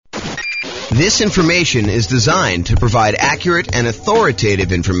This information is designed to provide accurate and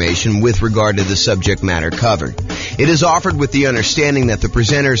authoritative information with regard to the subject matter covered. It is offered with the understanding that the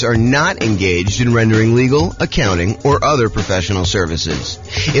presenters are not engaged in rendering legal, accounting, or other professional services.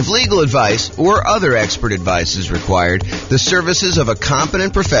 If legal advice or other expert advice is required, the services of a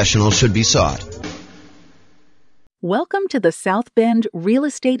competent professional should be sought. Welcome to the South Bend Real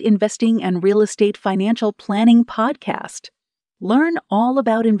Estate Investing and Real Estate Financial Planning Podcast. Learn all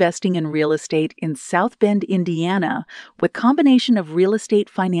about investing in real estate in South Bend, Indiana, with combination of real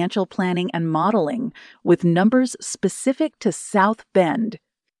estate financial planning and modeling with numbers specific to South Bend,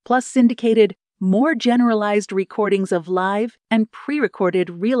 plus syndicated, more generalized recordings of live and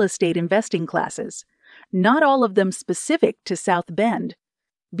pre-recorded real estate investing classes, not all of them specific to South Bend.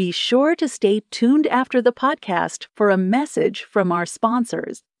 Be sure to stay tuned after the podcast for a message from our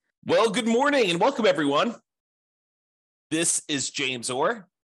sponsors. Well, good morning and welcome, everyone. This is James Orr,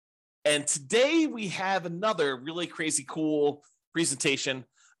 and today we have another really crazy cool presentation.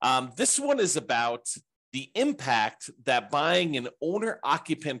 This one is about the impact that buying an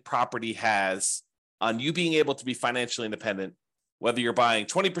owner-occupant property has on you being able to be financially independent, whether you're buying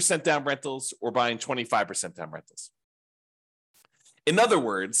 20% down rentals or buying 25% down rentals. In other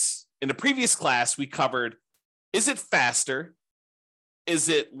words, in a previous class, we covered, is it faster? Is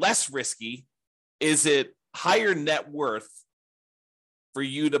it less risky? Is it higher net worth for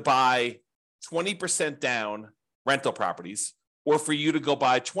you to buy 20% down rental properties or for you to go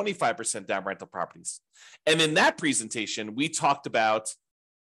buy 25% down rental properties? And in that presentation, we talked about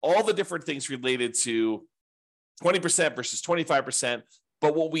all the different things related to 20% versus 25%.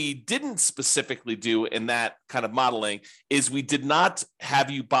 But what we didn't specifically do in that kind of modeling is we did not have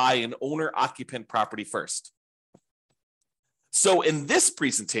you buy an owner-occupant property first. So in this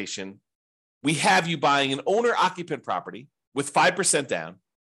presentation, we have you buying an owner-occupant property with 5% down.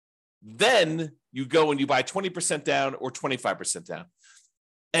 Then you go and you buy 20% down or 25% down.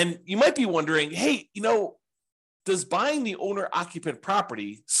 And you might be wondering, hey, does buying the owner-occupant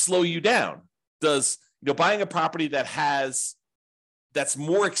property slow you down? Does buying a property that's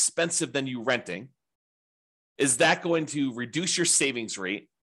more expensive than you renting, is that going to reduce your savings rate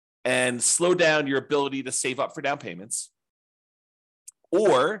and slow down your ability to save up for down payments?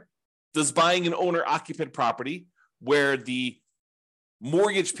 Or does buying an owner-occupant property where the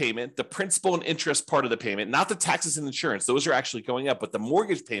mortgage payment, the principal and interest part of the payment, not the taxes and insurance, those are actually going up, but the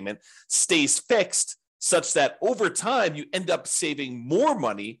mortgage payment stays fixed such that over time you end up saving more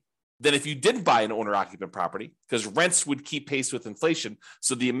money than if you didn't buy an owner-occupant property, because rents would keep pace with inflation.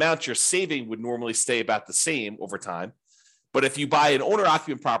 So the amount you're saving would normally stay about the same over time. But if you buy an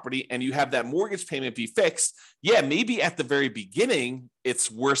owner-occupant property and you have that mortgage payment be fixed, maybe at the very beginning, it's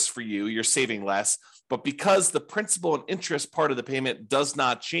worse for you. You're saving less. But because the principal and interest part of the payment does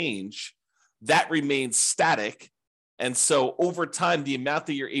not change, that remains static. And so over time, the amount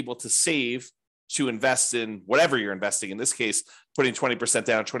that you're able to save to invest in whatever you're investing, in this case, putting 20%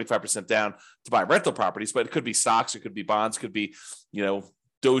 down, 25% down to buy rental properties, but it could be stocks, it could be bonds, it could be,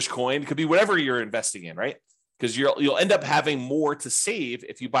 Dogecoin, it could be whatever you're investing in, right? Because you'll end up having more to save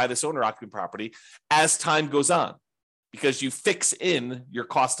if you buy this owner-occupant property as time goes on, because you fix in your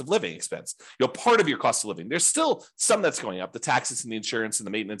cost of living expense, part of your cost of living. There's still some that's going up, the taxes and the insurance and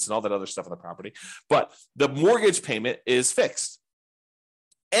the maintenance and all that other stuff on the property, but the mortgage payment is fixed.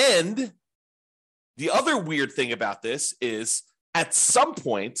 And the other weird thing about this is at some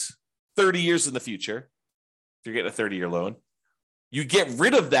point, 30 years in the future, if you're getting a 30-year loan, you get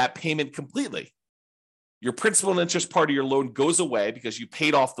rid of that payment completely. Your principal and interest part of your loan goes away because you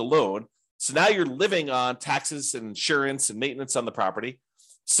paid off the loan. So now you're living on taxes and insurance and maintenance on the property.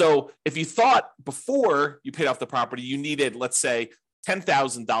 So if you thought before you paid off the property, you needed, let's say,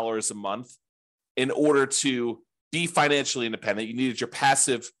 $10,000 a month in order to be financially independent, you needed your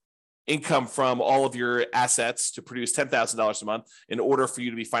passive income from all of your assets to produce $10,000 a month in order for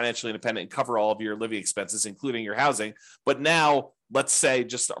you to be financially independent and cover all of your living expenses, including your housing. But now, let's say,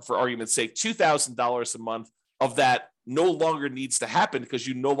 just for argument's sake, $2,000 a month of that no longer needs to happen because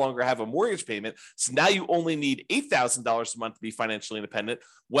you no longer have a mortgage payment. So now you only need $8,000 a month to be financially independent.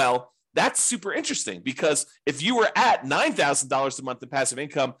 Well, that's super interesting, because if you were at $9,000 a month in passive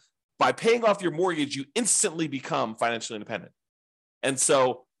income, by paying off your mortgage, you instantly become financially independent. And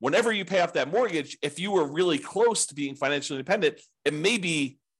so whenever you pay off that mortgage, if you were really close to being financially independent, it may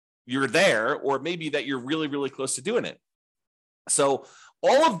be you're there, or it may be that you're really, really close to doing it. So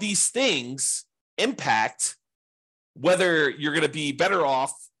all of these things impact whether you're going to be better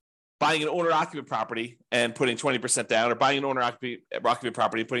off buying an owner-occupant property and putting 20% down, or buying an owner-occupant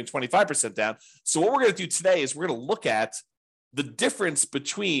property and putting 25% down. So what we're going to do today is we're going to look at the difference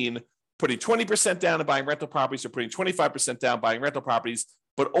between putting 20% down and buying rental properties or putting 25% down buying rental properties,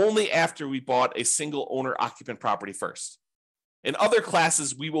 but only after we bought a single owner occupant property first. In other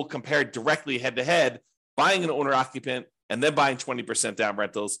classes, we will compare directly head to head, buying an owner occupant and then buying 20% down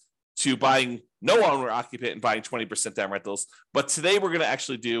rentals to buying no owner occupant and buying 20% down rentals. But today we're going to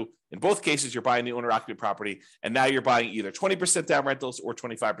actually do, in both cases, you're buying the owner occupant property and now you're buying either 20% down rentals or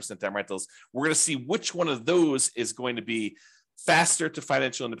 25% down rentals. We're going to see which one of those is going to be faster to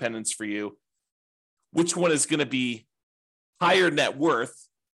financial independence for you, which one is going to be higher net worth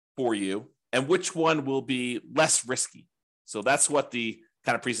for you, and which one will be less risky. So that's what the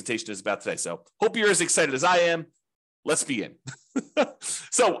kind of presentation is about today. So hope you're as excited as I am. Let's begin.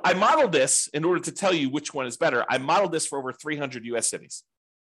 So I modeled this in order to tell you which one is better. I modeled this for over 300 US cities.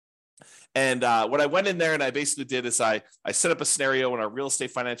 And what I went in there and I basically did is I set up a scenario in our real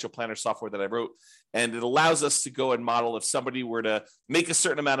estate financial planner software that I wrote, and it allows us to go and model if somebody were to make a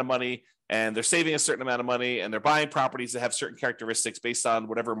certain amount of money and they're saving a certain amount of money and they're buying properties that have certain characteristics based on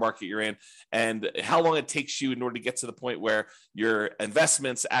whatever market you're in, and how long it takes you in order to get to the point where your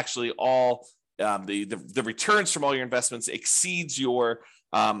investments actually all the returns from all your investments exceeds your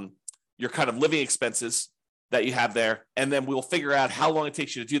kind of living expenses that you have there. And then we'll figure out how long it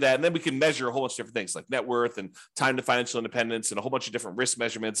takes you to do that. And then we can measure a whole bunch of different things like net worth and time to financial independence and a whole bunch of different risk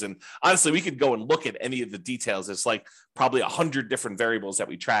measurements. And honestly, we could go and look at any of the details. It's like probably 100 different variables that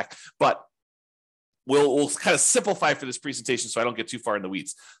we track, but we'll kind of simplify for this presentation so I don't get too far in the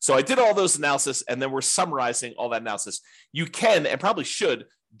weeds. So I did all those analysis, and then we're summarizing all that analysis. You can, and probably should,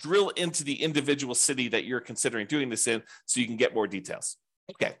 drill into the individual city that you're considering doing this in so you can get more details.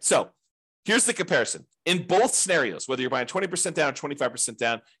 Okay, so here's the comparison. In both scenarios, whether you're buying 20% down or 25%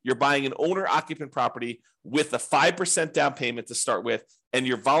 down, you're buying an owner-occupant property with a 5% down payment to start with, and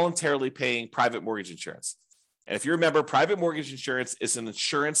you're voluntarily paying private mortgage insurance. And if you remember, private mortgage insurance is an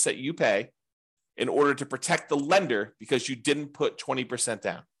insurance that you pay in order to protect the lender because you didn't put 20%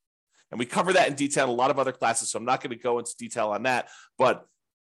 down. And we cover that in detail in a lot of other classes, so I'm not going to go into detail on that, but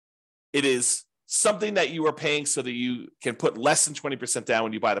it is something that you are paying so that you can put less than 20% down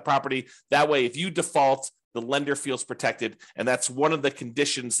when you buy the property. That way, if you default, the lender feels protected. And that's one of the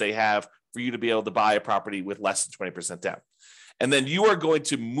conditions they have for you to be able to buy a property with less than 20% down. And then you are going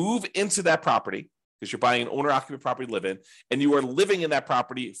to move into that property because you're buying an owner-occupant property to live in, and you are living in that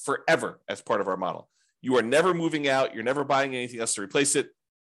property forever as part of our model. You are never moving out. You're never buying anything else to replace it.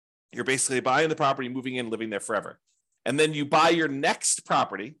 You're basically buying the property, moving in, living there forever. And then you buy your next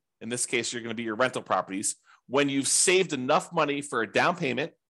property. In this case, you're going to be your rental properties when you've saved enough money for a down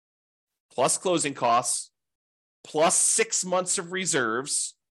payment, plus closing costs, plus 6 months of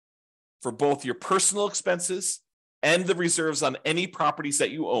reserves for both your personal expenses and the reserves on any properties that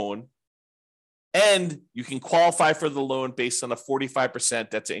you own. And you can qualify for the loan based on a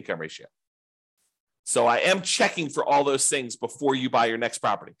 45% debt to income ratio. So I am checking for all those things before you buy your next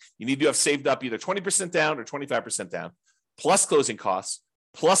property. You need to have saved up either 20% down or 25% down, plus closing costs,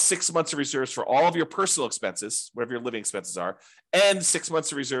 plus 6 months of reserves for all of your personal expenses, whatever your living expenses are, and 6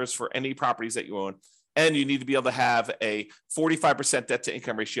 months of reserves for any properties that you own. And you need to be able to have a 45% debt to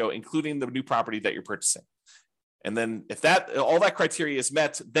income ratio, including the new property that you're purchasing. And then if all that criteria is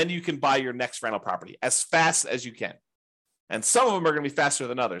met, then you can buy your next rental property as fast as you can. And some of them are going to be faster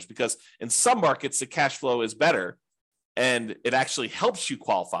than others because in some markets, the cash flow is better and it actually helps you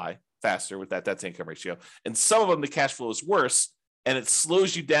qualify faster with that debt to income ratio. And some of them, the cash flow is worse and it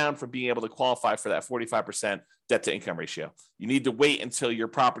slows you down from being able to qualify for that 45% debt to income ratio. You need to wait until your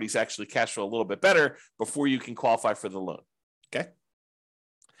properties actually cash flow a little bit better before you can qualify for the loan. Okay.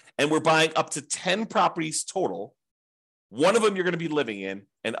 And we're buying up to 10 properties total. One of them you're going to be living in,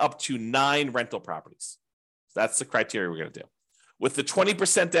 and up to 9 rental properties. So that's the criteria we're going to do. With the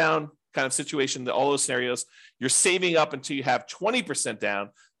 20% down kind of situation, all those scenarios, you're saving up until you have 20% down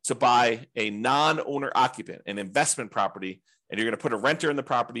to buy a non-owner occupant, an investment property, and you're going to put a renter in the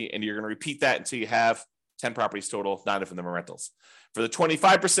property, and you're going to repeat that until you have 10 properties total, 9 of them are rentals. For the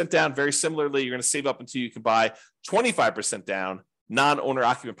 25% down, very similarly, you're going to save up until you can buy 25% down non-owner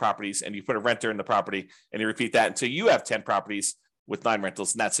occupant properties, and you put a renter in the property, and you repeat that until you have 10 properties with 9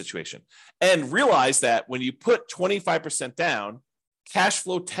 rentals in that situation. And realize that when you put 25% down, cash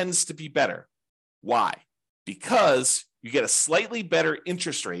flow tends to be better. Why? Because you get a slightly better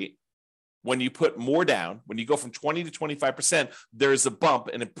interest rate when you put more down. When you go from 20 to 25%, there's a bump,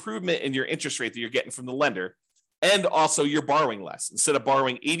 an improvement in your interest rate that you're getting from the lender. And also you're borrowing less. Instead of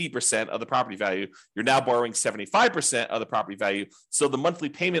borrowing 80% of the property value, you're now borrowing 75% of the property value. So the monthly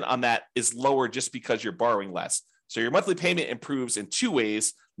payment on that is lower just because you're borrowing less. So your monthly payment improves in 2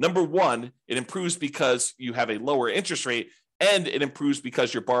 ways. Number one, it improves because you have a lower interest rate. and it improves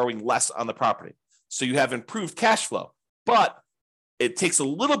because you're borrowing less on the property. So you have improved cash flow, but it takes a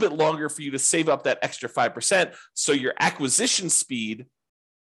little bit longer for you to save up that extra 5%. So your acquisition speed,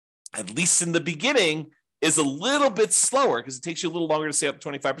 at least in the beginning, is a little bit slower because it takes you a little longer to save up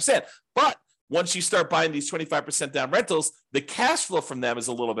 25%. But once you start buying these 25% down rentals, the cash flow from them is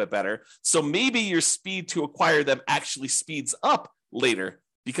a little bit better. So maybe your speed to acquire them actually speeds up later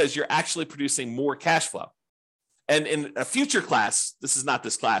because you're actually producing more cash flow. And in a future class, this is not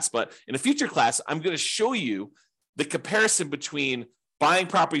this class, but in a future class, I'm going to show you the comparison between buying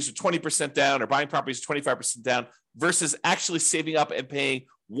properties with 20% down or buying properties with 25% down versus actually saving up and paying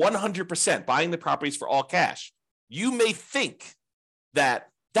 100%, buying the properties for all cash. You may think that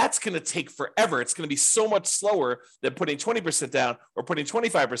that's going to take forever. It's going to be so much slower than putting 20% down or putting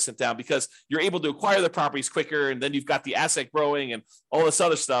 25% down because you're able to acquire the properties quicker and then you've got the asset growing and all this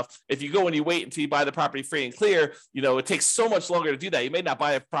other stuff. If you go and you wait until you buy the property free and clear, it takes so much longer to do that. You may not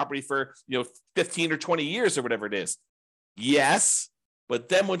buy a property for 15 or 20 years or whatever it is. Yes, but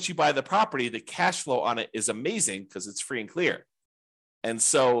then once you buy the property, the cash flow on it is amazing because it's free and clear. And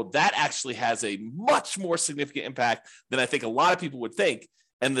so that actually has a much more significant impact than I think a lot of people would think.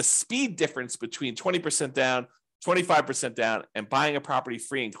 And the speed difference between 20% down, 25% down, and buying a property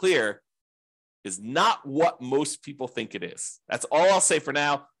free and clear is not what most people think it is. That's all I'll say for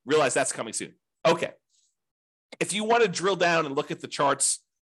now. Realize that's coming soon. Okay. If you want to drill down and look at the charts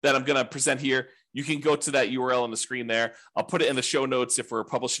that I'm going to present here, you can go to that URL on the screen there. I'll put it in the show notes if we're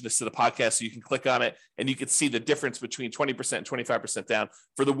publishing this to the podcast, so you can click on it and you can see the difference between 20% and 25% down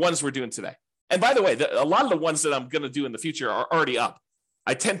for the ones we're doing today. And by the way, a lot of the ones that I'm going to do in the future are already up.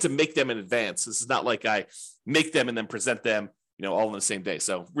 I tend to make them in advance. This is not like I make them and then present them, all on the same day.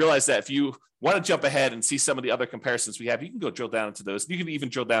 So realize that if you want to jump ahead and see some of the other comparisons we have, you can go drill down into those. You can even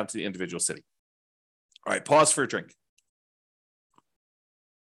drill down to the individual city. All right, pause for a drink.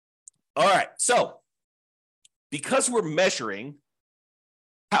 All right, so because we're measuring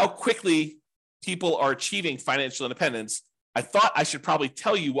how quickly people are achieving financial independence, I thought I should probably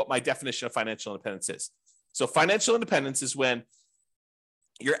tell you what my definition of financial independence is. So financial independence is when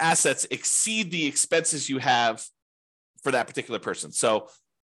your assets exceed the expenses you have for that particular person. So,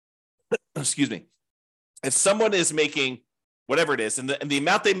 excuse me, if someone is making whatever it is, and the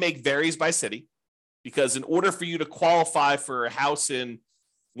amount they make varies by city, because in order for you to qualify for a house in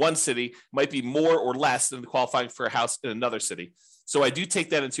one city might be more or less than qualifying for a house in another city. So I do take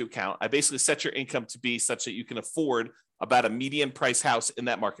that into account. I basically set your income to be such that you can afford about a median price house in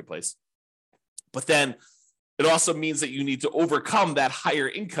that marketplace. But then it also means that you need to overcome that higher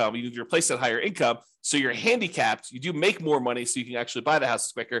income. You need to replace that higher income. So you're handicapped. You do make more money so you can actually buy the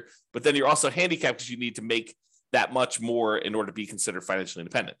houses quicker, but then you're also handicapped because you need to make that much more in order to be considered financially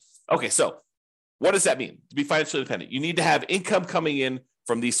independent. Okay, so what does that mean to be financially independent? You need to have income coming in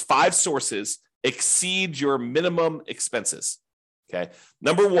from these 5 sources exceed your minimum expenses. Okay.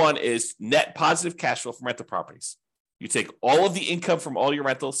 Number 1 is net positive cash flow from rental properties. You take all of the income from all your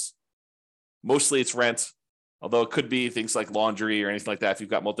rentals. Mostly it's rent, although it could be things like laundry or anything like that. If you've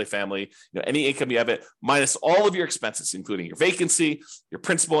got multifamily, any income you have it, minus all of your expenses, including your vacancy, your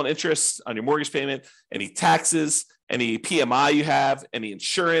principal and interest on your mortgage payment, any taxes, any PMI you have, any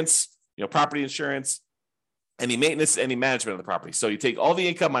insurance, property insurance, any maintenance, any management of the property. So you take all the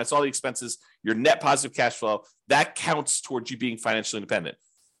income minus all the expenses, your net positive cash flow, that counts towards you being financially independent.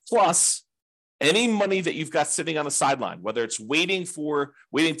 Plus, any money that you've got sitting on the sideline, whether it's waiting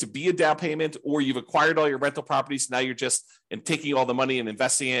to be a down payment, or you've acquired all your rental properties, now you're just taking all the money and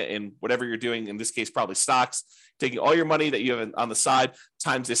investing it in whatever you're doing, in this case, probably stocks, taking all your money that you have on the side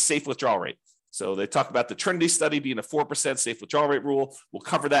times this safe withdrawal rate. So they talk about the Trinity study being a 4% safe withdrawal rate rule. We'll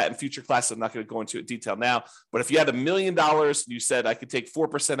cover that in future classes. I'm not going to go into it in detail now. But if you had $1 million, you said I could take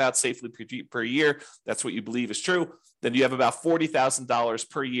 4% out safely per year, that's what you believe is true, then you have about $40,000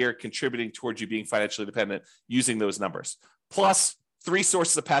 per year contributing towards you being financially independent using those numbers. Plus 3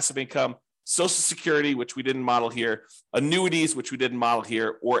 sources of passive income: Social Security, which we didn't model here, annuities, which we didn't model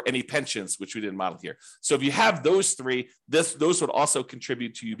here, or any pensions, which we didn't model here. So if you have those 3, those would also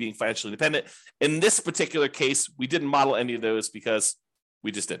contribute to you being financially independent. In this particular case, we didn't model any of those because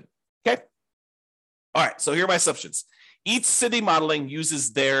we just didn't. Okay. All right. So here are my assumptions. Each city modeling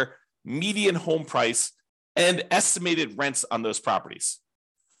uses their median home price and estimated rents on those properties.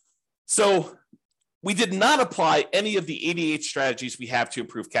 So we did not apply any of the 88 strategies we have to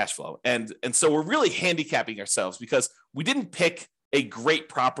improve cash flow. And so we're really handicapping ourselves because we didn't pick a great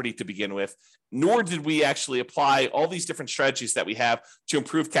property to begin with, nor did we actually apply all these different strategies that we have to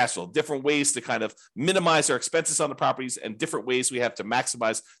improve cash flow, different ways to kind of minimize our expenses on the properties and different ways we have to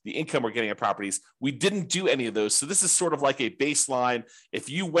maximize the income we're getting at properties. We didn't do any of those. So this is sort of like a baseline. If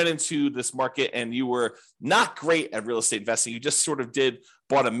you went into this market and you were not great at real estate investing, you just sort of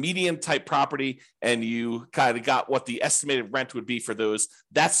bought a medium type property and you kind of got what the estimated rent would be for those.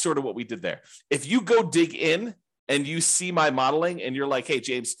 That's sort of what we did there. If you go dig in and you see my modeling and you're like, hey,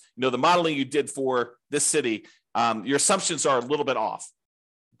 James, the modeling you did for this city, your assumptions are a little bit off.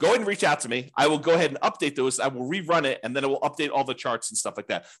 Go ahead and reach out to me. I will go ahead and update those. I will rerun it, and then it will update all the charts and stuff like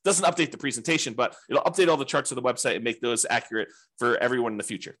that. It doesn't update the presentation, but it'll update all the charts of the website and make those accurate for everyone in the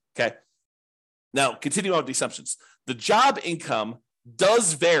future, okay? Now, continue on with the assumptions. The job income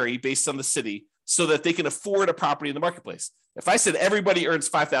does vary based on the city so that they can afford a property in the marketplace. If I said everybody earns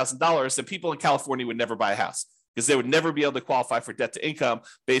 $5,000, then people in California would never buy a house because they would never be able to qualify for debt to income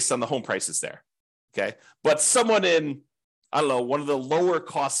based on the home prices there, okay? But someone in, I don't know, one of the lower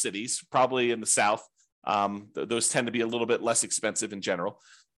cost cities, probably in the South, those tend to be a little bit less expensive in general.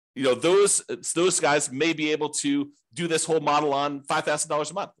 Those guys may be able to do this whole model on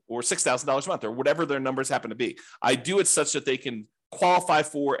 $5,000 a month or $6,000 a month or whatever their numbers happen to be. I do it such that they can qualify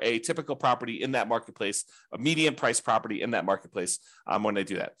for a typical property in that marketplace, a median price property in that marketplace when they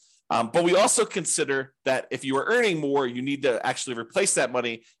do that. But we also consider that if you are earning more, you need to actually replace that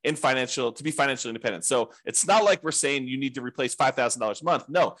money to be financially independent. So it's not like we're saying you need to replace $5,000 a month.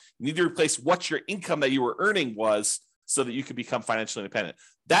 No, you need to replace what your income that you were earning was so that you can become financially independent.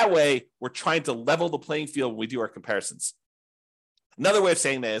 That way, we're trying to level the playing field when we do our comparisons. Another way of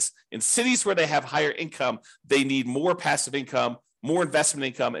saying this, in cities where they have higher income, they need more passive income, more investment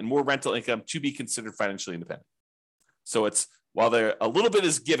income, and more rental income to be considered financially independent. So while a little bit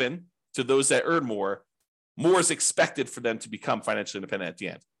is given to those that earn more is expected for them to become financially independent at the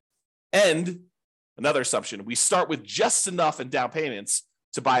end. And another assumption, we start with just enough in down payments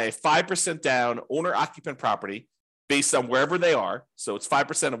to buy a 5% down owner-occupant property based on wherever they are. So it's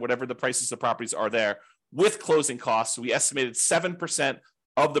 5% of whatever the prices of properties are there with closing costs. So we estimated 7%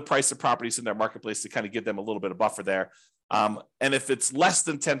 of the price of properties in their marketplace to kind of give them a little bit of buffer there. And if it's less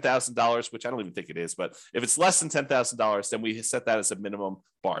than $10,000, which I don't even think it is, but if it's less than $10,000, then we set that as a minimum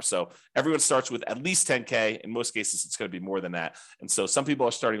bar. So everyone starts with at least 10K. In most cases, it's going to be more than that. And so some people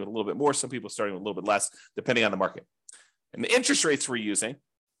are starting with a little bit more. Some people are starting with a little bit less, depending on the market. And the interest rates we're using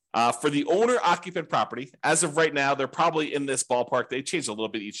for the owner-occupant property, as of right now, they're probably in this ballpark. They change a little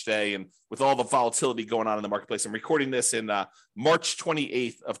bit each day. And with all the volatility going on in the marketplace, I'm recording this in March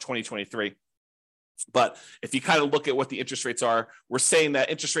 28th of 2023. But if you kind of look at what the interest rates are, we're saying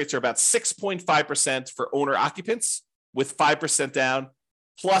that interest rates are about 6.5% for owner occupants with 5% down.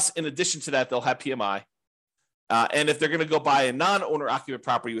 Plus, in addition to that, they'll have PMI. And if they're going to go buy a non-owner occupant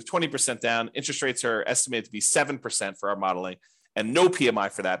property with 20% down, interest rates are estimated to be 7% for our modeling and no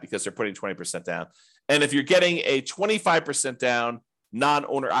PMI for that because they're putting 20% down. And if you're getting a 25% down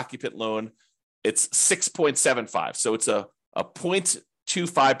non-owner occupant loan, it's 6.75. So it's a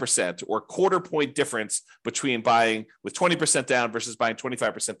 0.25% or quarter point difference between buying with 20% down versus buying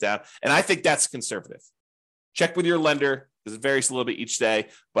 25% down. And I think that's conservative. Check with your lender because it varies a little bit each day,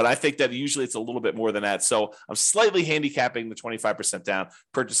 but I think that usually it's a little bit more than that. So I'm slightly handicapping the 25% down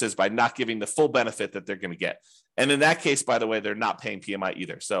purchases by not giving the full benefit that they're going to get. And in that case, by the way, they're not paying PMI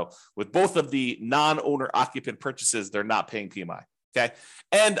either. So with both of the non-owner occupant purchases, they're not paying PMI. Okay.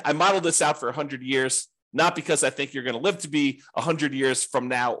 And I modeled this out for 100 years. Not because I think you're going to live to be 100 years from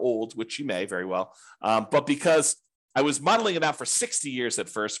now old, which you may very well, but because I was modeling it out for 60 years at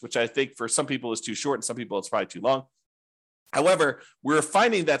first, which I think for some people is too short and some people it's probably too long. However, we're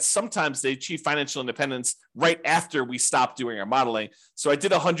finding that sometimes they achieve financial independence right after we stop doing our modeling. So I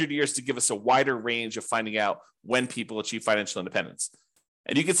did 100 years to give us a wider range of finding out when people achieve financial independence.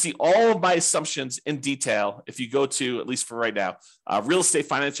 And you can see all of my assumptions in detail if you go to, at least for right now,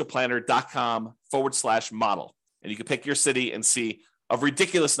 realestatefinancialplanner.com/model. And you can pick your city and see a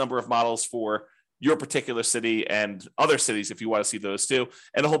ridiculous number of models for your particular city and other cities if you want to see those too,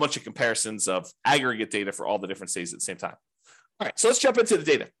 and a whole bunch of comparisons of aggregate data for all the different cities at the same time. All right, so let's jump into the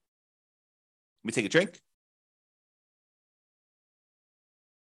data. Let me take a drink.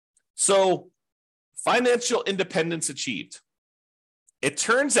 So financial independence achieved. It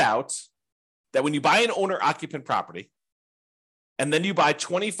turns out that when you buy an owner-occupant property and then you buy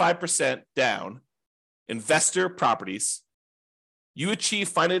 25% down investor properties, you achieve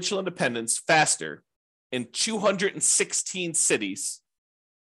financial independence faster in 216 cities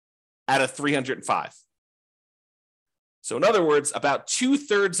out of 305. So in other words, about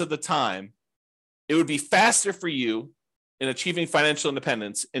 2/3 of the time, it would be faster for you in achieving financial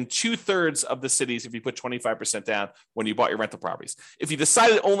independence in 2/3 of the cities if you put 25% down when you bought your rental properties. If you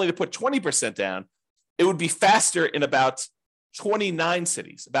decided only to put 20% down, it would be faster in about 29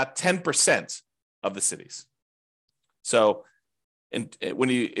 cities, about 10% of the cities. So in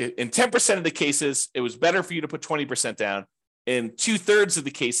 10% of the cases, it was better for you to put 20% down. In 2/3 of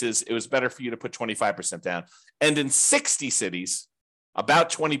the cases, it was better for you to put 25% down. And in 60 cities, about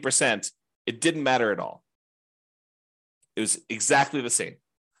 20%, it didn't matter at all. It was exactly the same.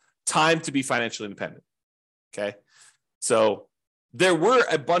 Time to be financially independent. Okay. So there were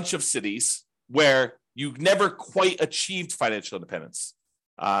a bunch of cities where you never quite achieved financial independence,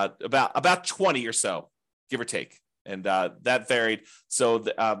 about 20 or so, give or take. And that varied. So,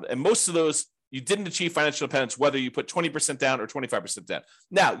 and most of those, you didn't achieve financial independence, whether you put 20% down or 25% down.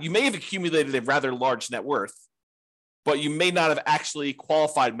 Now, you may have accumulated a rather large net worth, but you may not have actually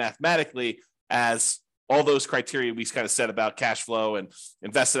qualified mathematically as all those criteria we kind of said about cash flow and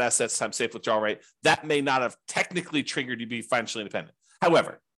invested assets times safe withdrawal rate. That may not have technically triggered you to be financially independent.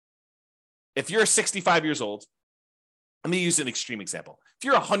 However, if you're 65 years old, let me use an extreme example. If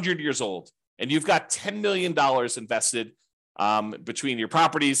you're 100 years old and you've got $10 million invested between your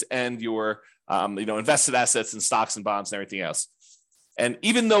properties and your invested assets and stocks and bonds and everything else, and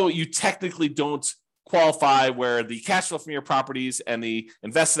even though you technically don't qualify where the cash flow from your properties and the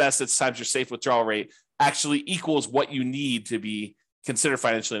invested assets times your safe withdrawal rate actually equals what you need to be considered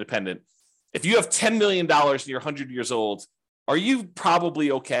financially independent. If you have $10 million and you're 100 years old, are you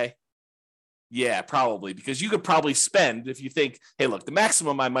probably okay? Yeah, probably, because you could probably spend, if you think, hey, look, the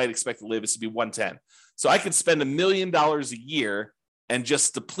maximum I might expect to live is to be 110. So I could spend $1 million a year and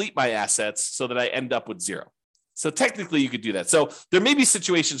just deplete my assets so that I end up with zero. So technically you could do that. So there may be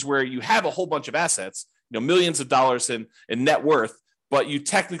situations where you have a whole bunch of assets, millions of dollars in net worth, but you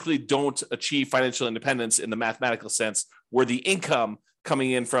technically don't achieve financial independence in the mathematical sense, where the income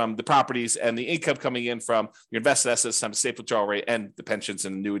coming in from the properties and the income coming in from your invested assets times safe withdrawal rate and the pensions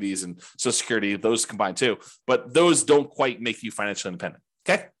and annuities and Social Security, those combined too. But those don't quite make you financially independent.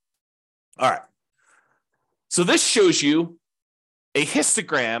 Okay. All right. So this shows you a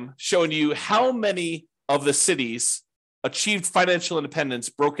histogram showing you how many of the cities achieved financial independence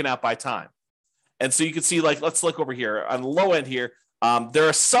broken out by time. And so you can see, like, let's look over here on the low end here. There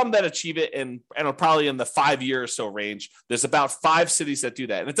are some that achieve it in, and probably in the 5 year or so range. There's about 5 cities that do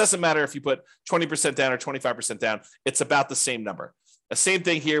that. And it doesn't matter if you put 20% down or 25% down, it's about the same number. The same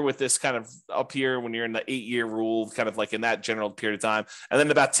thing here with this kind of up here when you're in the 8-year rule, kind of like in that general period of time. And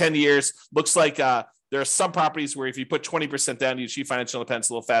then about 10 years, looks like there are some properties where if you put 20% down, you achieve financial independence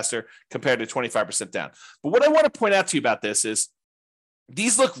a little faster compared to 25% down. But what I want to point out to you about this is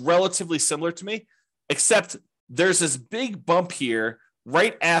these look relatively similar to me, except there's this big bump here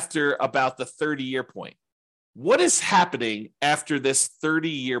right after about the 30-year point. What is happening after this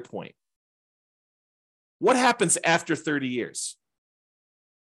 30-year point? What happens after 30 years?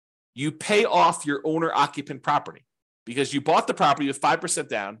 You pay off your owner-occupant property because you bought the property with 5%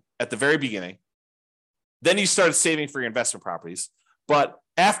 down at the very beginning. Then you started saving for your investment properties. But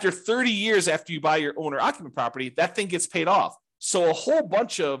after 30 years after you buy your owner-occupant property, that thing gets paid off. So a whole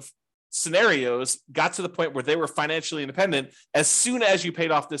bunch of scenarios got to the point where they were financially independent as soon as you paid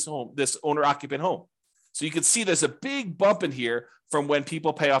off this owner-occupant home. So you can see there's a big bump in here from when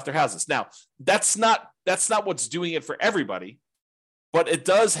people pay off their houses. Now, that's not what's doing it for everybody, but it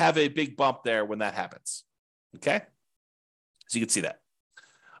does have a big bump there when that happens. Okay? So you can see that.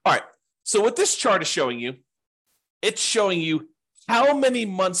 All right. So what this chart is showing you, it's showing you how many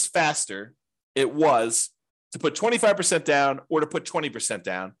months faster it was to put 25% down or to put 20%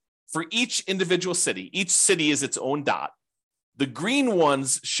 down for each individual city. Each city is its own dot. The green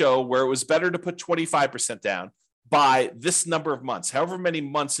ones show where it was better to put 25% down by this number of months, however many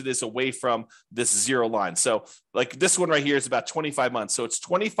months it is away from this zero line. So like this one right here is about 25 months. So it's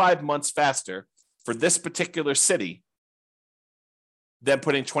 25 months faster for this particular city than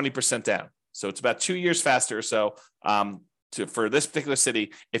putting 20% down. So it's about 2 years faster or so for this particular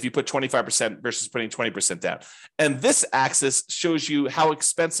city if you put 25% versus putting 20% down. And this axis shows you how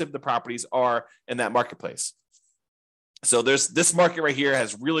expensive the properties are in that marketplace. So there's this market right here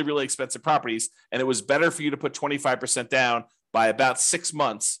has really, really expensive properties, and it was better for you to put 25% down by about 6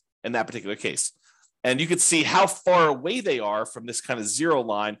 months in that particular case. And you can see how far away they are from this kind of zero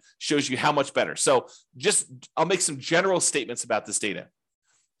line shows you how much better. So I'll make some general statements about this data.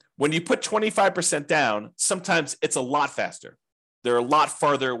 When you put 25% down, sometimes it's a lot faster. They're a lot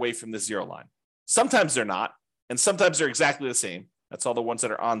farther away from the zero line. Sometimes they're not, and sometimes they're exactly the same. That's all the ones that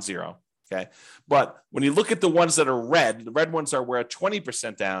are on zero. Okay. But when you look at the ones that are red, the red ones are where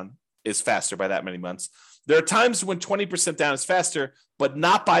 20% down is faster by that many months. There are times when 20% down is faster, but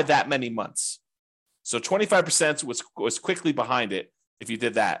not by that many months. So 25% was quickly behind it if you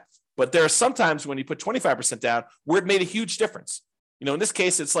did that. But there are some times when you put 25% down where it made a huge difference. In this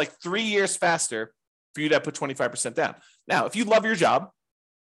case, it's like 3 years faster for you to put 25% down. Now, if you love your job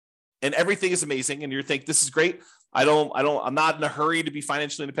and everything is amazing and you think this is great, I'm not in a hurry to be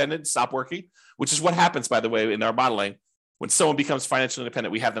financially independent, stop working, which is what happens, by the way, in our modeling. When someone becomes financially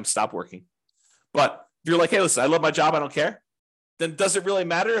independent, we have them stop working. But if you're like, hey, listen, I love my job, I don't care, then does it really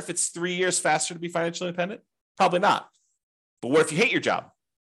matter if it's 3 years faster to be financially independent? Probably not. But what if you hate your job?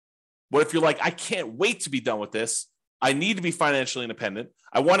 What if you're like, I can't wait to be done with this. I need to be financially independent.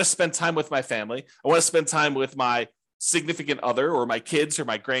 I want to spend time with my family. I want to spend time with my significant other or my kids or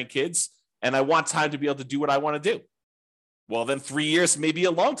my grandkids. And I want time to be able to do what I want to do. Well, then 3 years may be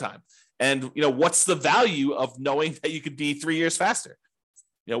a long time. And, what's the value of knowing that you could be 3 years faster?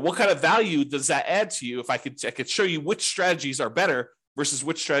 What kind of value does that add to you if I could show you which strategies are better versus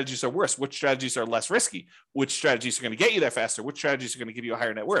which strategies are worse, which strategies are less risky, which strategies are going to get you there faster, which strategies are going to give you a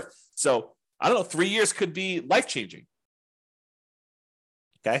higher net worth. So I don't know, 3 years could be life-changing.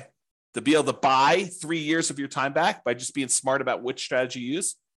 Okay. To be able to buy 3 years of your time back by just being smart about which strategy you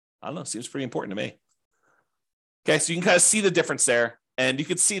use, I don't know, seems pretty important to me. Okay. So you can kind of see the difference there. And you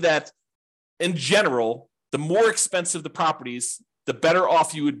can see that in general, the more expensive the properties, the better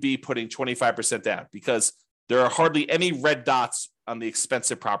off you would be putting 25% down because there are hardly any red dots on the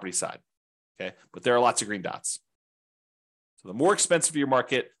expensive property side. Okay. But there are lots of green dots. So the more expensive your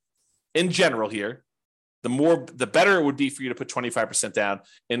market in general here, the better it would be for you to put 25% down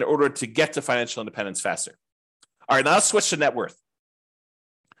in order to get to financial independence faster. All right, now let's switch to net worth.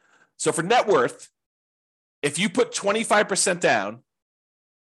 So for net worth, if you put 25% down,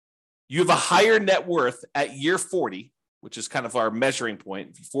 you have a higher net worth at year 40, which is kind of our measuring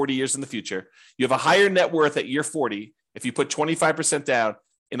point, 40 years in the future. You have a higher net worth at year 40 if you put 25% down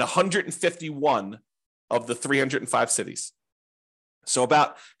in 151 of the 305 cities. So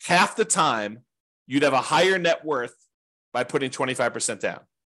about half the time, you'd have a higher net worth by putting 25% down,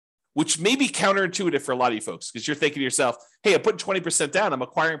 which may be counterintuitive for a lot of you folks because you're thinking to yourself, hey, I'm putting 20% down. I'm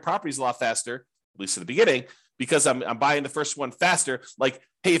acquiring properties a lot faster, at least at the beginning, because I'm buying the first one faster. Like,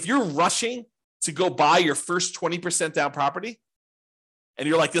 hey, if you're rushing to go buy your first 20% down property and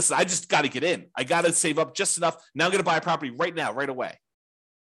you're like, listen, I just got to get in. I got to save up just enough. Now I'm going to buy a property right now, right away.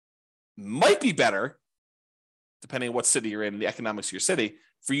 Might be better, depending on what city you're in and the economics of your city,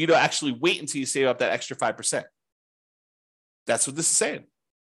 for you to actually wait until you save up that extra 5%. That's what this is saying.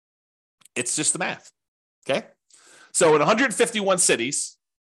 It's just the math. Okay. So in 151 cities,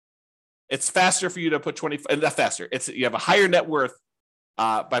 it's faster for you to put not faster. You have a higher net worth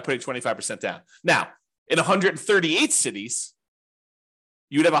by putting 25% down. Now, in 138 cities,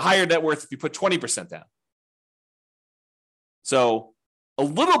 you'd have a higher net worth if you put 20% down. So a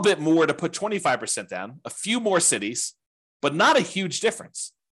little bit more to put 25% down, a few more cities, but not a huge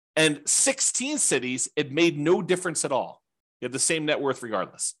difference. And 16 cities, it made no difference at all. You have the same net worth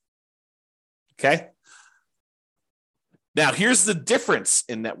regardless. Okay. Now, here's the difference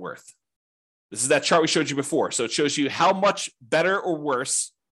in net worth. This is that chart we showed you before. So it shows you how much better or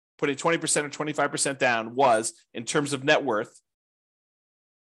worse putting 20% or 25% down was in terms of net worth,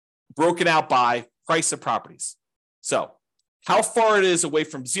 broken out by price of properties. So how far it is away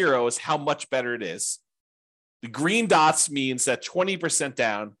from zero is how much better it is. The green dots means that 20%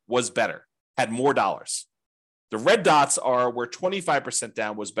 down was better, had more dollars. The red dots are where 25%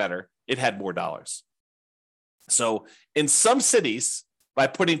 down was better, it had more dollars. So in some cities, by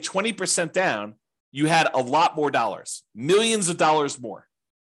putting 20% down, you had a lot more dollars, millions of dollars more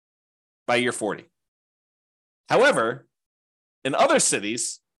by year 40. However, in other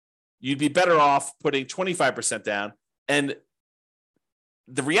cities, you'd be better off putting 25% down. And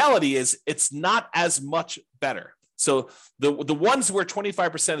the reality is it's not as much better. So the ones where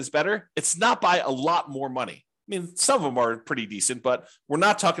 25% is better, it's not by a lot more money. I mean, some of them are pretty decent, but we're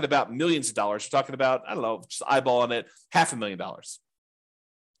not talking about millions of dollars. We're talking about, I don't know, just eyeballing it, $500,000.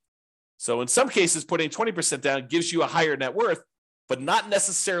 So in some cases, putting 20% down gives you a higher net worth, but not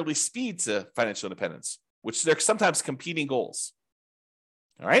necessarily speed to financial independence, which they're sometimes competing goals.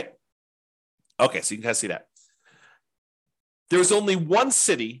 All right. Okay. So you can kind of see that. There was only one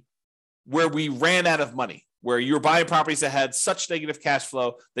city where we ran out of money, where you were buying properties that had such negative cash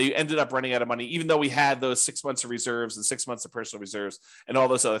flow that you ended up running out of money, even though we had those 6 months of reserves and 6 months of personal reserves and all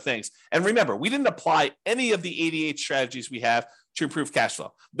those other things. And remember, we didn't apply any of the 88 strategies we have to improve cash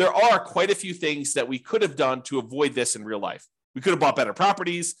flow. There are quite a few things that we could have done to avoid this in real life. We could have bought better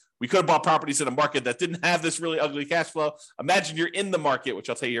properties. We could have bought properties in a market that didn't have this really ugly cash flow. Imagine you're in the market, which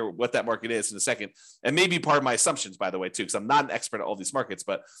I'll tell you what that market is in a second. And maybe part of my assumptions, by the way, too, because I'm not an expert at all these markets,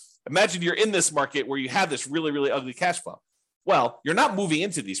 but imagine you're in this market where you have this really, really ugly cash flow. Well, you're not moving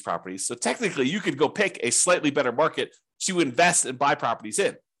into these properties. So technically you could go pick a slightly better market to invest and buy properties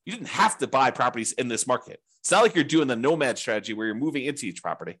in. You didn't have to buy properties in this market. It's not like you're doing the nomad strategy where you're moving into each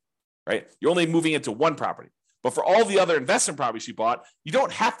property, right? You're only moving into one property. But for all the other investment properties you bought, you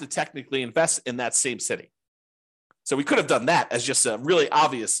don't have to technically invest in that same city. So we could have done that as just a really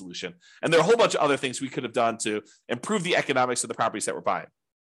obvious solution. And there are a whole bunch of other things we could have done to improve the economics of the properties that we're buying.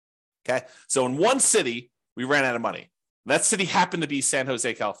 Okay. So in one city, we ran out of money. That city happened to be San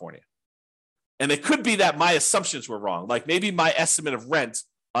Jose, California. And it could be that my assumptions were wrong. Like maybe my estimate of rent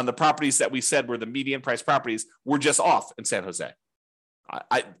on the properties that we said were the median price properties were just off in San Jose.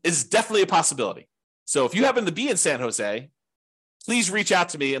 It's definitely a possibility. So if you happen to be in San Jose, please reach out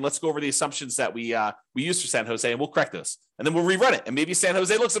to me and let's go over the assumptions that we used for San Jose and we'll correct those. And then we'll rerun it. And maybe San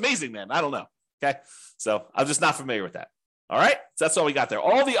Jose looks amazing then. I don't know. Okay. So I'm just not familiar with that. All right. So that's all we got there.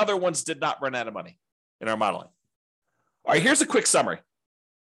 All the other ones did not run out of money in our modeling. All right. Here's a quick summary.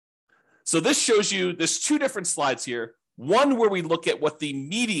 So this shows you, there's two different slides here. One where we look at what the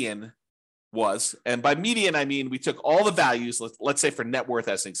median was. And by median, I mean, we took all the values, let's say for net worth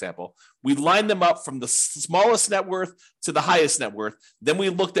as an example, we lined them up from the smallest net worth to the highest net worth. Then we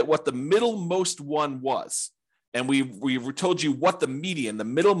looked at what the middlemost one was. And we told you what the median, the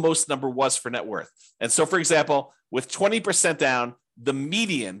middlemost number was for net worth. And so, for example, with 20% down, the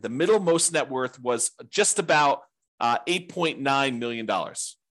median, the middlemost net worth was just about $8.9 million.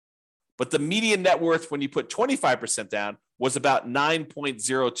 But the median net worth when you put 25% down was about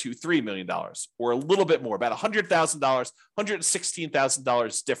 $9.023 million, or a little bit more, about $100,000,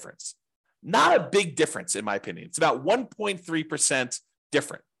 $116,000 difference. Not a big difference, in my opinion. It's about 1.3%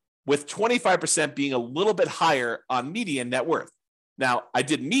 different, with 25% being a little bit higher on median net worth. Now, I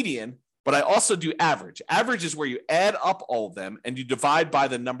did median, but I also do average. Average is where you add up all of them and you divide by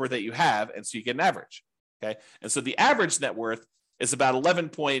the number that you have, and so you get an average. Okay, and so the average net worth is about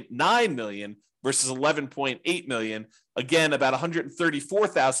 11.9 million versus 11.8 million. Again, about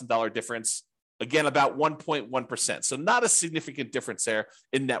 $134,000 difference. Again, about 1.1%. So not a significant difference there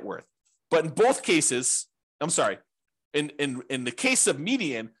in net worth. But in both cases, I'm sorry, in the case of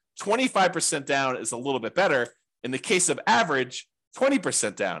median, 25% down is a little bit better. In the case of average,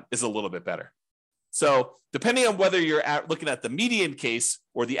 20% down is a little bit better. So depending on whether you're looking at the median case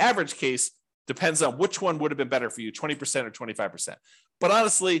or the average case, depends on which one would have been better for you, 20% or 25%. But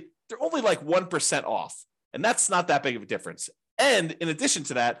honestly, they're only like 1% off. And that's not that big of a difference. And in addition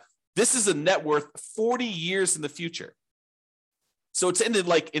to that, this is a net worth 40 years in the future. So it's in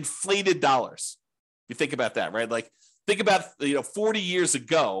like inflated dollars. You think about that, right? Like think about, 40 years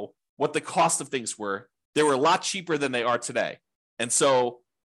ago, what the cost of things were. They were a lot cheaper than they are today. And so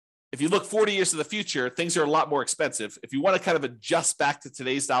if you look 40 years to the future, things are a lot more expensive. If you want to kind of adjust back to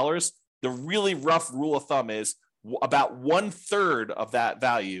today's dollars, the really rough rule of thumb is about 1/3 of that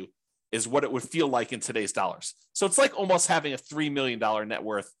value is what it would feel like in today's dollars. So it's like almost having a $3 million net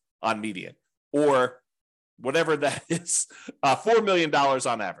worth on median, or whatever that is, $4 million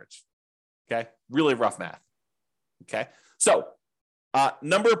on average. Okay, really rough math. Okay, so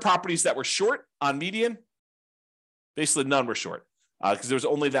number of properties that were short on median, basically none were short because there was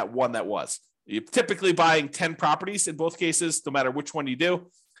only that one that was. You're typically buying 10 properties in both cases, no matter which one you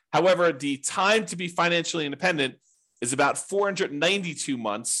do. However, the time to be financially independent is about 492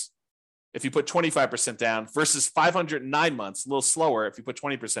 months if you put 25% down versus 509 months, a little slower if you put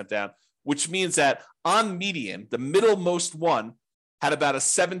 20% down, which means that on median, the middlemost one had about a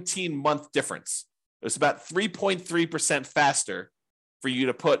 17-month difference. It was about 3.3% faster for you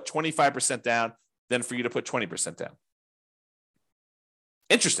to put 25% down than for you to put 20% down.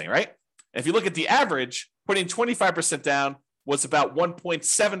 Interesting, right? And if you look at the average, putting 25% down was about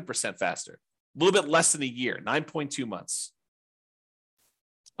 1.7% faster, a little bit less than a year, 9.2 months.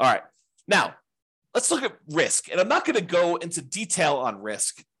 All right. Now, let's look at risk. And I'm not going to go into detail on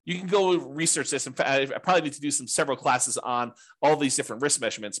risk. You can go research this. In fact, I probably need to do several classes on all these different risk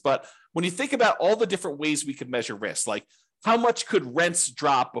measurements. But when you think about all the different ways we could measure risk, like how much could rents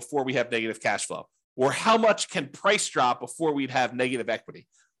drop before we have negative cash flow? Or how much can price drop before we'd have negative equity?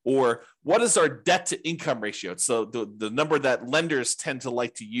 Or what is our debt to income ratio? So the number that lenders tend to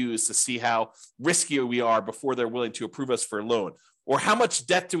like to use to see how risky we are before they're willing to approve us for a loan. Or how much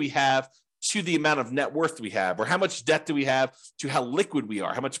debt do we have to the amount of net worth we have, or how much debt do we have to how liquid we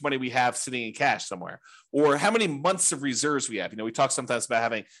are, how much money we have sitting in cash somewhere, or how many months of reserves we have. We talk sometimes about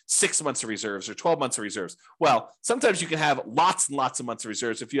having 6 months of reserves or 12 months of reserves. Well, sometimes you can have lots and lots of months of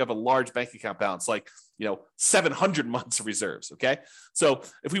reserves if you have a large bank account balance, like 700 months of reserves. Okay. So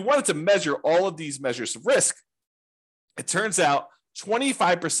if we wanted to measure all of these measures of risk, it turns out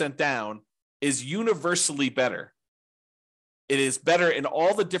 25% down is universally better. It is better in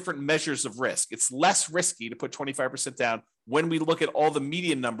all the different measures of risk. It's less risky to put 25% down when we look at all the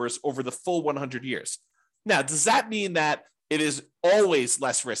median numbers over the full 100 years. Now, does that mean that it is always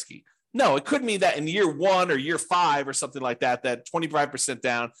less risky? No, it could mean that in year 1 or year 5 or something like that, that 25%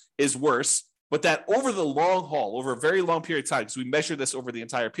 down is worse, but that over the long haul, over a very long period of time, because we measure this over the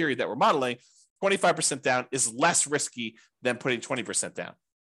entire period that we're modeling, 25% down is less risky than putting 20% down.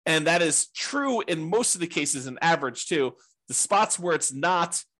 And that is true in most of the cases in average too. The spots where it's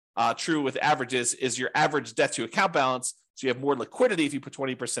not true with averages is your average debt to account balance. So you have more liquidity if you put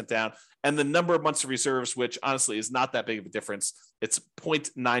 20% down, and the number of months of reserves, which honestly is not that big of a difference. It's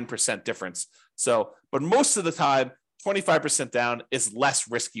 0.9% difference. So, but most of the time, 25% down is less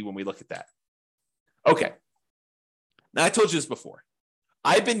risky when we look at that. Okay. Now I told you this before.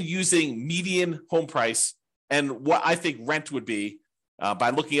 I've been using median home price and what I think rent would be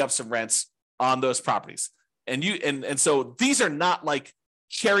by looking up some rents on those properties. And so these are not like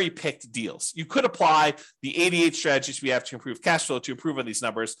cherry-picked deals. You could apply the 88 strategies we have to improve cash flow to improve on these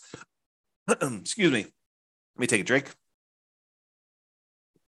numbers. Excuse me. Let me take a drink.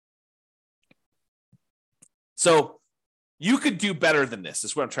 So you could do better than this,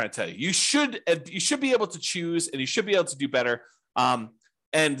 is what I'm trying to tell you. You should be able to choose, and you should be able to do better.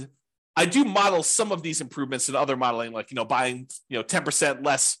 And I do model some of these improvements in other modeling, like buying 10%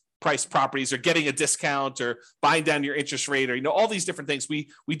 less price properties, or getting a discount, or buying down your interest rate, or all these different things. We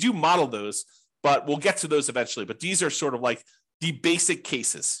do model those, but we'll get to those eventually. But these are sort of like the basic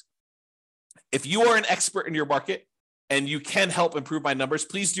cases. If you are an expert in your market and you can help improve my numbers,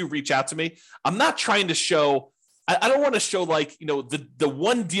 please do reach out to me. I'm not trying to show, I don't want to show like, the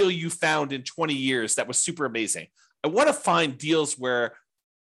one deal you found in 20 years that was super amazing. I want to find deals where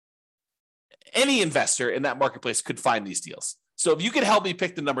any investor in that marketplace could find these deals. So if you could help me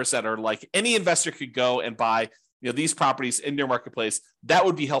pick the numbers that are like any investor could go and buy, these properties in your marketplace, that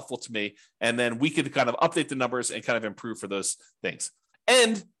would be helpful to me. And then we could kind of update the numbers and kind of improve for those things.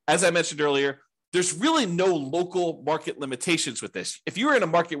 And as I mentioned earlier, there's really no local market limitations with this. If you're in a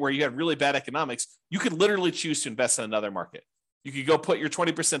market where you have really bad economics, you could literally choose to invest in another market. You could go put your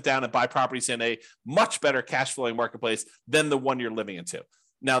 20% down and buy properties in a much better cash flowing marketplace than the one you're living into.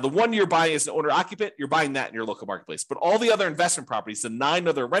 Now, the one you're buying is an owner-occupant, you're buying that in your local marketplace. But all the other investment properties, the 9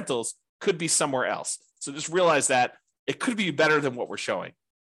 other rentals, could be somewhere else. So just realize that it could be better than what we're showing.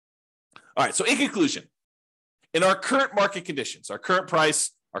 All right, so in conclusion, in our current market conditions, our current price,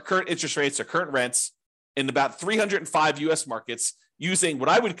 our current interest rates, our current rents, in about 305 U.S. markets, using what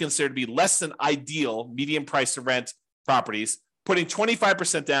I would consider to be less than ideal median price to rent properties, putting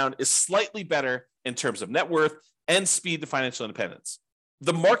 25% down is slightly better in terms of net worth and speed to financial independence.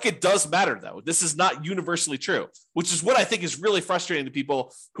 The market does matter, though. This is not universally true, which is what I think is really frustrating to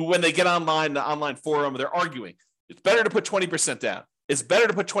people who, when they get online, the online forum, they're arguing. It's better to put 20% down. It's better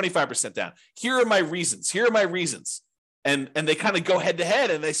to put 25% down. Here are my reasons. Here are my reasons. And they kind of go head to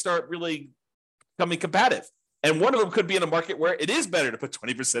head and they start really becoming combative. And one of them could be in a market where it is better to put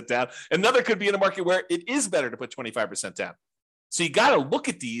 20% down. Another could be in a market where it is better to put 25% down. So you got to look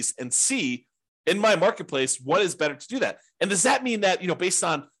at these and see, in my marketplace, what is better to do that? And does that mean that, based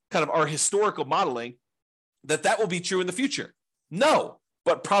on kind of our historical modeling, that will be true in the future? No,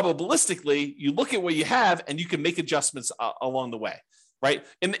 but probabilistically, you look at what you have and you can make adjustments along the way, right?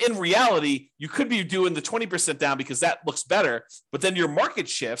 In reality, you could be doing the 20% down because that looks better, but then your market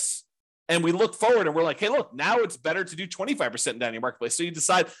shifts and we look forward and we're like, hey, look, now it's better to do 25% down your marketplace. So you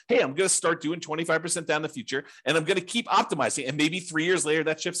decide, hey, I'm going to start doing 25% down in the future and I'm going to keep optimizing. And maybe 3 years later,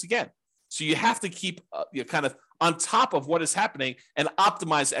 that shifts again. So you have to keep kind of on top of what is happening and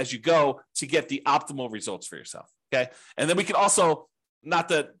optimize as you go to get the optimal results for yourself. Okay. And then we can also, not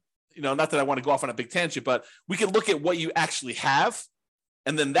that I want to go off on a big tangent, but we can look at what you actually have.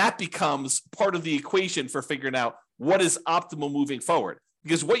 And then that becomes part of the equation for figuring out what is optimal moving forward,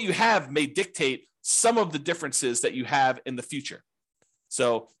 because what you have may dictate some of the differences that you have in the future.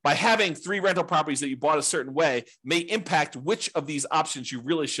 So by having 3 rental properties that you bought a certain way may impact which of these options you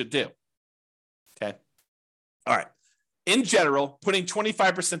really should do. Okay. All right. In general, putting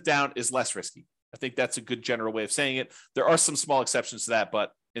 25% down is less risky. I think that's a good general way of saying it. There are some small exceptions to that,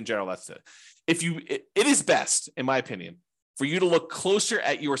 but in general, that's it. It is best, in my opinion, for you to look closer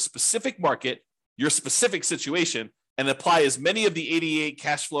at your specific market, your specific situation, and apply as many of the 88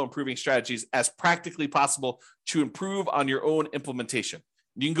 cash flow improving strategies as practically possible to improve on your own implementation.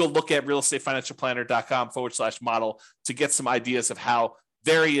 You can go look at realestatefinancialplanner.com/model to get some ideas of how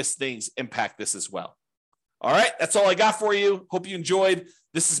various things impact this as well. All right, that's all I got for you. Hope you enjoyed.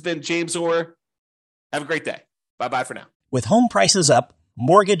 This has been James Orr. Have a great day. Bye-bye for now. With home prices up,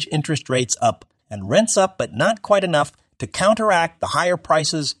 mortgage interest rates up, and rents up but not quite enough to counteract the higher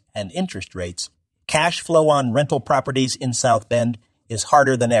prices and interest rates, cash flow on rental properties in South Bend is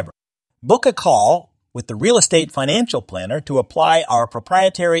harder than ever. Book a call with the Real Estate Financial Planner to apply our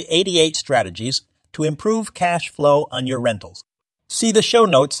proprietary 88 strategies to improve cash flow on your rentals. See the show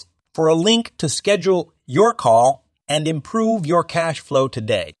notes for a link to schedule your call and improve your cash flow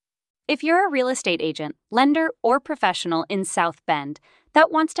today. If you're a real estate agent, lender, or professional in South Bend that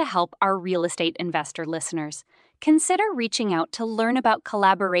wants to help our real estate investor listeners, consider reaching out to learn about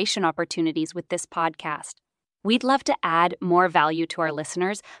collaboration opportunities with this podcast. We'd love to add more value to our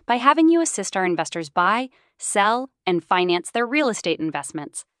listeners by having you assist our investors buy, sell, and finance their real estate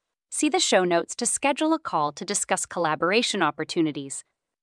investments. See the show notes to schedule a call to discuss collaboration opportunities.